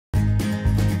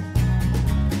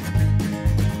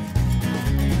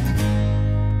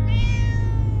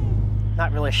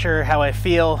Not really sure how I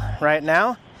feel right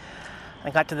now.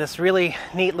 I got to this really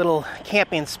neat little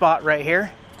camping spot right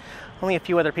here. Only a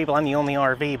few other people, I'm the only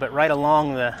RV, but right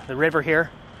along the river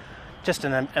here. Just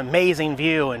an amazing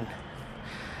view, and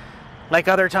like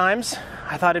other times,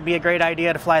 I thought it'd be a great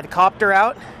idea to fly the copter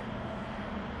out,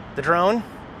 the drone,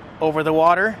 over the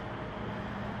water,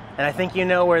 and I think you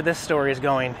know where this story is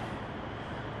going.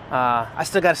 I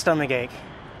still got a stomach ache.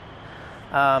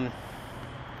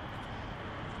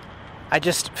 I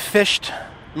just fished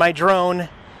my drone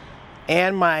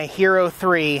and my Hero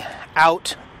 3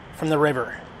 out from the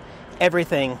river.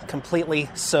 Everything completely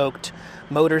soaked.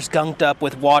 Motors gunked up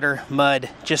with water, mud,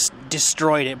 just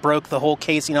destroyed it. Broke the whole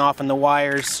casing off and the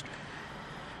wires.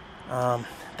 The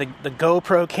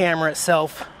GoPro camera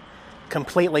itself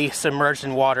completely submerged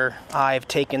in water. I've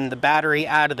taken the battery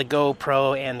out of the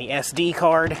GoPro and the SD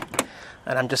card,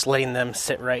 and I'm just letting them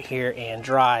sit right here and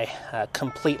dry.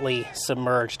 Completely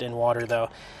submerged in water though.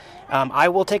 I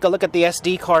will take a look at the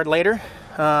SD card later,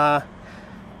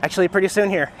 actually pretty soon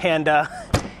here, and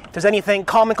if there's anything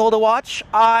comical to watch,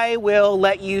 I will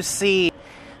let you see.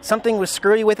 Something was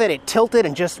screwy with it. It tilted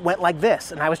and just went like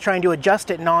this, and I was trying to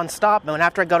adjust it non-stop, and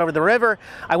after I got over the river,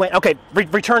 I went, okay,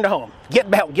 return to home.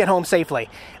 Get home safely.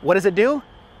 What does it do?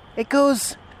 It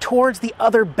goes towards the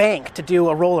other bank to do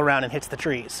a roll around and hits the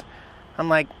trees. I'm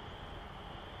like,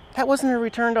 that wasn't a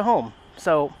return to home.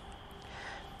 So,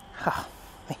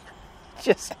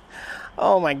 just,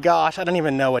 oh my gosh, I don't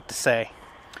even know what to say.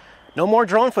 No more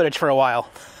drone footage for a while.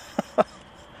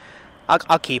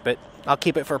 I'll keep it. I'll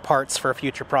keep it for parts for a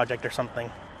future project or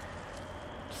something.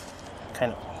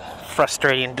 Kind of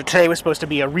frustrating. Today was supposed to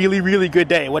be a really, really good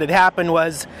day. What had happened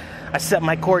was I set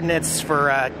my coordinates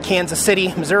for Kansas City,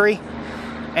 Missouri,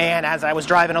 and as I was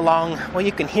driving along, well,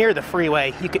 you can hear the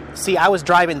freeway. You could see I was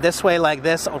driving this way like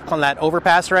this on that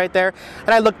overpass right there,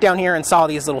 and I looked down here and saw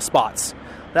these little spots.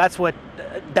 That's what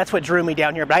drew me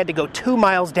down here, but I had to go 2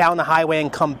 miles down the highway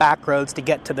and come back roads to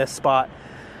get to this spot.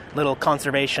 Little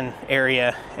conservation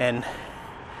area, and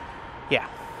yeah.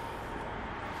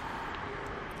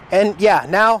 And yeah,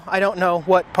 now I don't know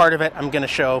what part of it I'm going to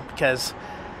show because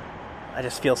I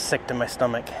just feel sick to my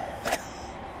stomach.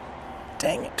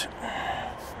 Dang it.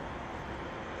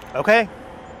 Okay,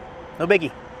 no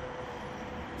biggie.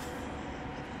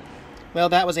 Well,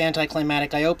 that was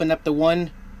anticlimactic. I opened up the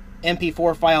one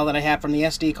MP4 file that I have from the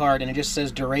SD card, and it just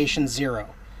says duration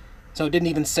 0. So it didn't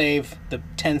even save the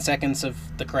 10 seconds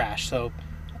of the crash. So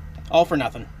all for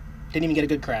nothing. Didn't even get a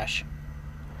good crash.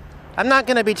 I'm not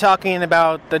going to be talking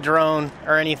about the drone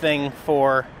or anything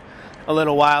for a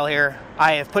little while here.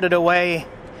 I have put it away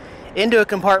into a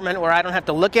compartment where I don't have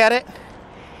to look at it.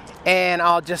 And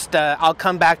I'll just, I'll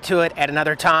come back to it at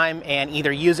another time and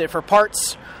either use it for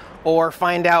parts or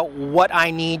find out what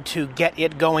I need to get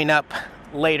it going up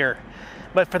later.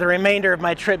 But for the remainder of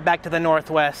my trip back to the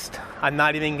Northwest, I'm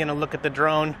not even going to look at the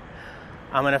drone.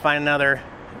 I'm going to find another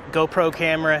GoPro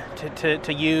camera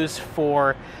to use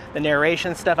for the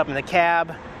narration stuff up in the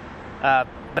cab.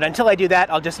 But until I do that,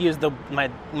 I'll just use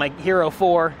my Hero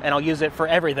 4, and I'll use it for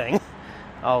everything.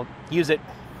 I'll use it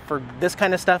for this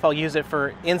kind of stuff. I'll use it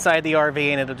for inside the RV,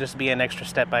 and it'll just be an extra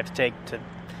step I have to take to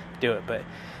do it. But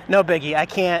no biggie. I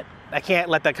can't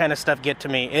let that kind of stuff get to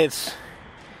me. It's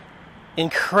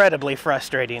incredibly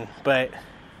frustrating, but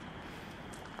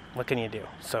what can you do?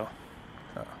 So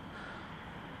I'm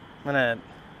gonna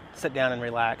sit down and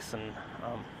relax and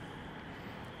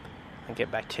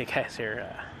get back to you guys here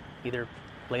either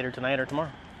later tonight or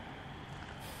tomorrow.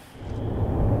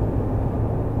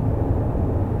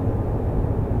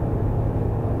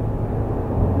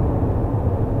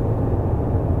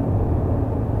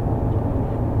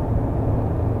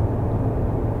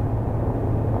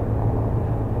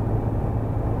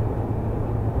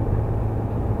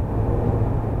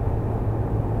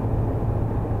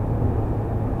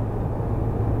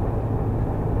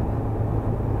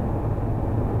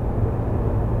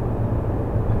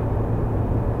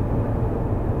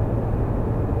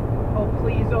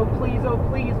 Oh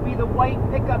please be the white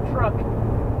pickup truck.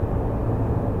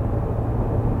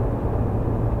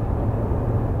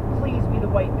 Please be the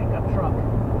white pickup truck.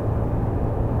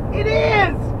 It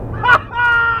is! Ha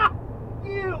ha!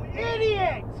 You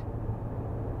idiot!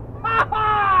 Ha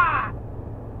ha!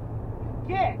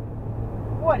 Get!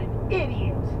 What an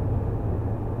idiot!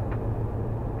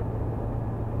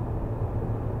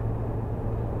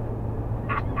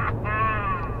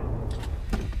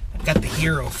 Got the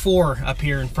Hero 4 up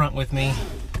here in front with me.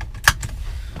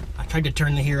 I tried to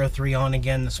turn the Hero 3 on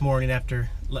again this morning after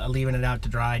leaving it out to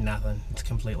dry. Nothing. It's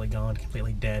completely gone,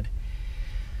 completely dead.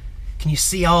 Can you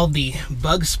see all the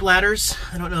bug splatters?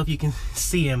 I don't know if you can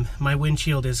see them. My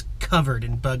windshield is covered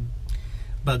in bug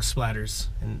splatters.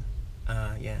 And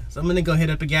yeah, so I'm gonna go hit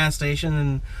up a gas station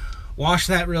and wash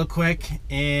that real quick,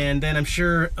 and then I'm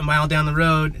sure a mile down the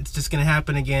road it's just gonna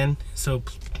happen again. So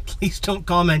please don't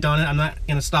comment on it. I'm not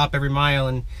gonna stop every mile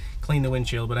and clean the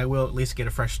windshield, but I will at least get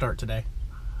a fresh start today.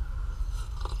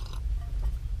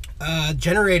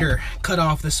 Generator cut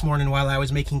off this morning while I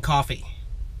was making coffee.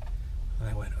 And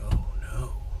I went, oh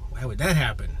no, why would that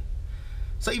happen?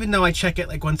 So even though I check it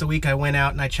like once a week, I went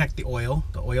out and I checked the oil.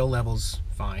 The oil level's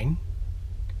fine.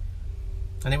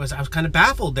 And I was kind of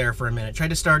baffled there for a minute.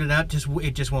 Tried to start it up,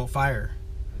 it just won't fire.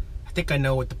 I think I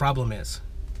know what the problem is.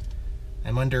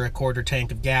 I'm under a quarter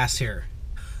tank of gas here.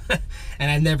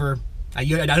 And I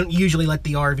don't usually let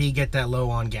the RV get that low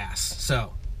on gas.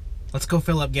 So let's go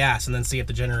fill up gas and then see if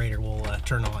the generator will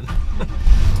turn on.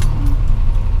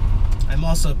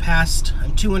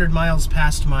 I'm 200 miles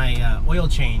past my oil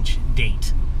change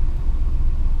date.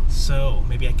 So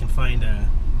maybe I can find a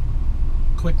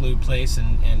quick lube place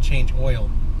and change oil.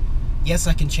 Yes,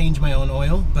 I can change my own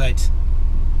oil, but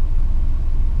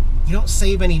you don't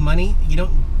save any money.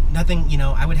 Nothing,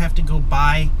 I would have to go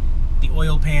buy the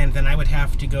oil pan, then I would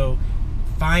have to go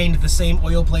find the same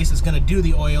oil place that's going to do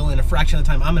the oil in a fraction of the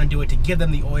time I'm going to do it, to give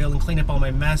them the oil and clean up all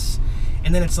my mess.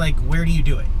 And then it's like, where do you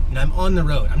do it? And I'm on the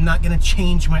road. I'm not going to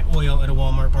change my oil at a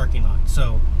Walmart parking lot.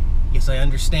 So yes, I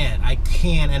understand. I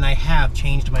can and I have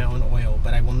changed my own oil,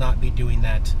 but I will not be doing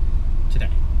that today.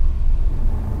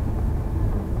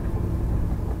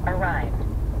 Arrived.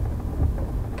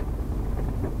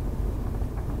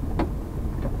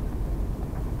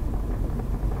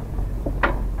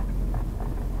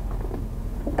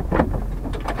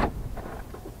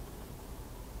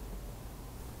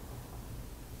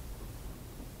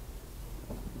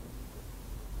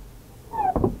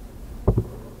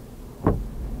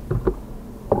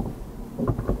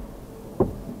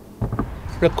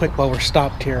 Real quick, while we're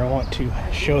stopped here, I want to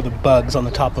show the bugs on the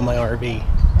top of my RV.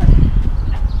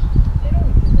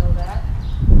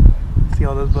 See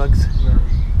all those bugs?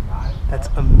 That's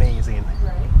amazing.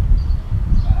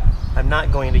 I'm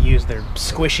not going to use their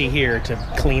squishy here to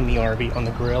clean the RV on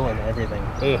the grill and everything.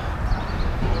 Ugh.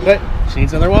 But she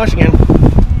needs another wash again.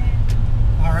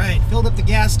 Alright, filled up the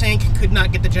gas tank. Could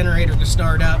not get the generator to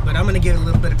start up, but I'm going to give it a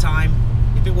little bit of time.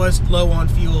 If it was low on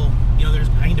fuel,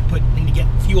 I need to get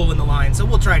fuel in the line, so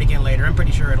we'll try it again later. I'm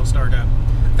pretty sure it'll start up.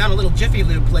 Found a little Jiffy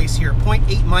Lube place here,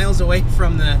 0.8 miles away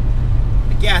from the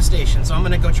gas station, so I'm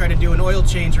gonna go try to do an oil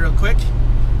change real quick.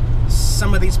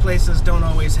 Some of these places don't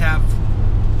always have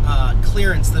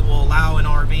clearance that will allow an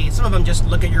RV. Some of them just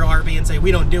look at your RV and say,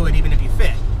 we don't do it even if you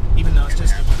fit, even though it's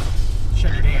just a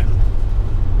Chevy van.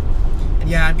 And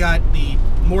yeah, I've got the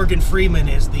Morgan Freeman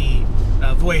is the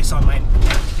voice on my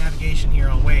navigation here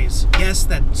on Waze. Yes,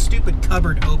 that stupid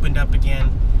cupboard opened up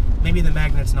again. Maybe the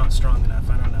magnet's not strong enough.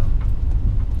 I don't know.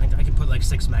 I could put like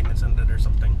 6 magnets under it or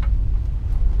something.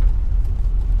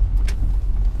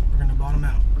 We're gonna bottom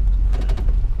out.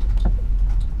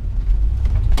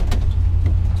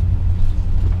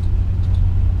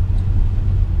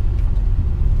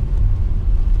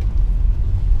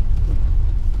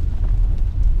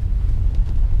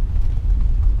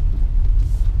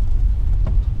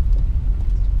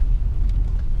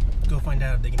 Find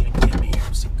out if they can even get me here.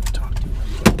 See if I can talk to them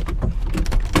real quick.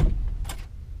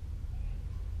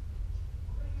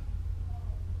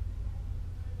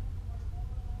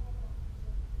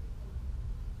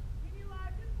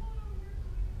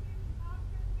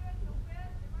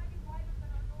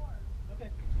 Okay.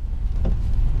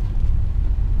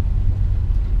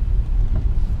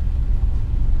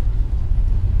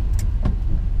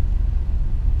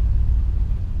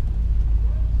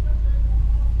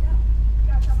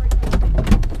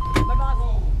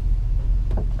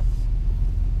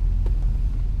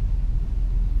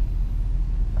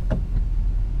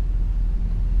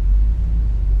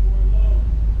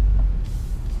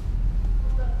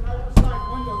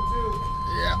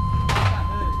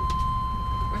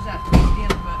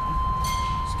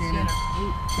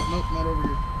 Nope, not over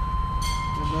here.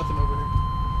 There's nothing over here.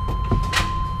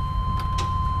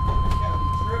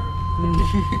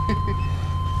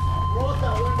 Roll out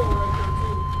that window right there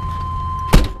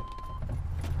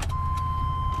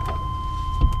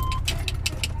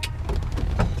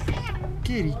too.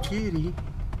 Kitty, kitty.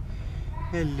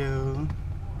 Hello.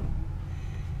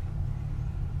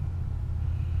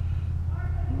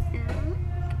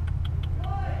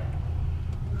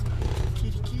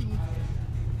 Kitty, kitty.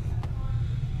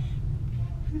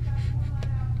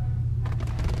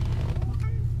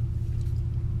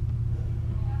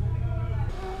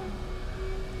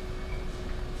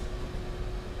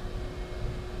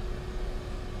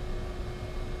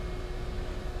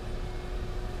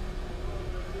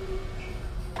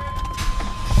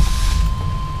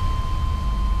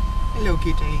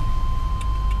 Kitty.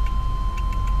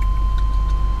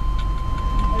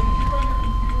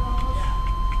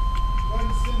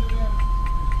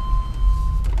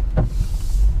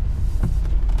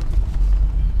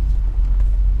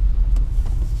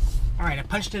 Alright, I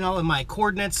punched in all of my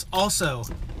coordinates. Also,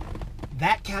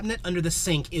 that cabinet under the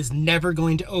sink is never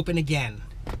going to open again.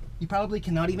 You probably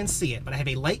cannot even see it, but I have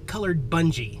a light colored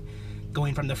bungee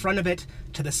going from the front of it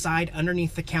to the side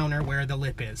underneath the counter where the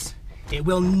lip is. It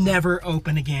will never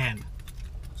open again.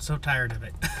 So tired of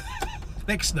it.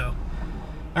 Fixed though.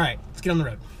 Alright, let's get on the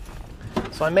road.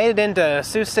 So I made it into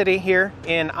Sioux City here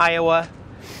in Iowa.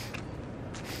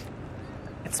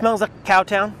 It smells like a cow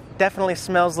town. Definitely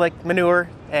smells like manure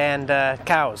and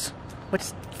cows, which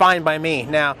is fine by me.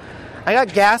 Now, I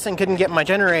got gas and couldn't get my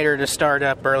generator to start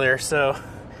up earlier, so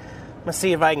I'm gonna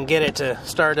see if I can get it to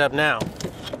start up now.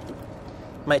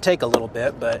 Might take a little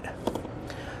bit, but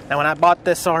now when I bought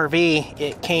this RV,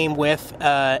 it came with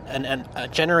a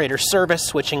generator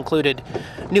service, which included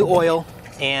new oil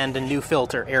and a new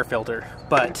filter, air filter.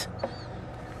 But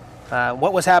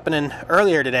what was happening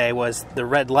earlier today was the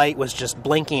red light was just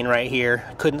blinking right here.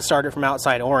 Couldn't start it from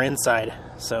outside or inside.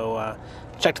 So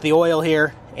checked the oil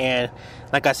here, and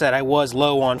like I said, I was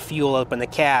low on fuel up in the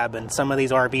cab, and some of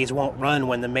these RVs won't run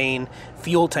when the main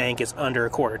fuel tank is under a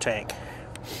quarter tank.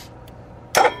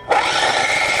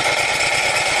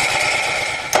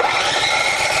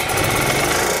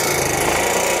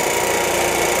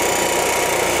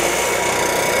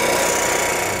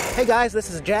 Hey guys, this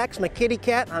is Jax, my kitty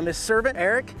cat. I'm his servant,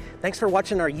 Eric. Thanks for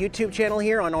watching our YouTube channel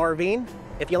here on RVing.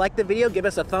 If you like the video, give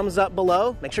us a thumbs up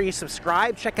below. Make sure you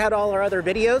subscribe, check out all our other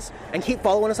videos, and keep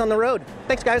following us on the road.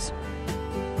 Thanks, guys.